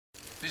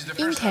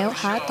Intel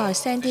下一代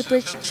Sandy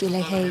Bridge 處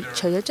理器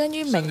除咗將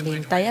於明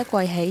年第一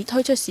季起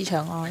推出市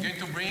場外，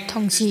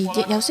同時亦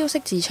有消息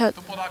指出，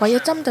為咗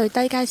針對低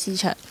階市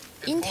場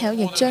 ，Intel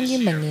亦將於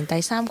明年第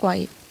三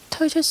季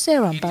推出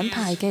Celeron 品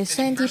牌嘅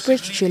Sandy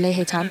Bridge 處理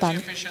器產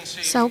品，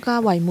售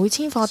價為每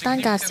千顆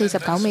單價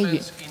49美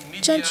元，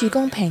將主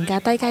攻平價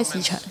低階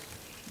市場。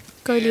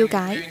據了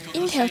解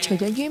 ，Intel 除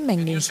咗於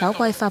明年首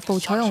季發布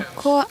採用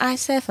Core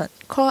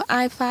i7、Core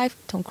i5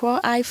 同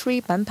Core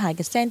i3 品牌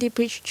嘅 Sandy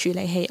Bridge 處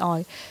理器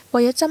外，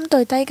為咗針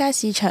對低階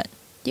市場，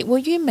亦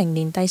會於明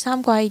年第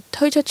三季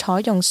推出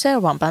採用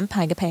Celeron 品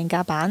牌嘅平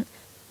價版，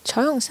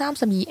採用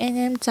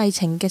32nm製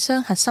程嘅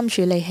雙核心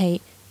處理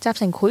器，集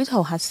成繪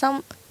圖核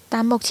心，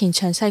但目前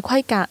詳細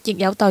規格亦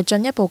有待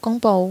進一步公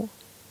佈。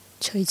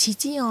除此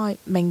之外，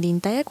明年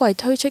第一季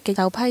推出嘅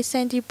首批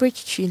Sandy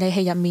Bridge 處理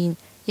器入面，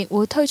亦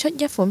會推出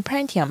一款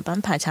Pentium 品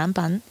牌產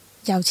品。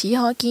由此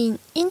可見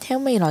 ，Intel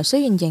未來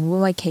雖然仍會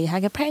為旗下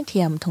嘅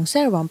Pentium 同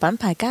Celeron 品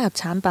牌加入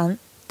產品，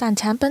但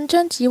產品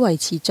將只維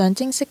持象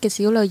徵式嘅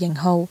小類型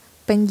號，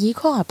並以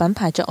Core 品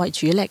牌作為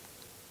主力。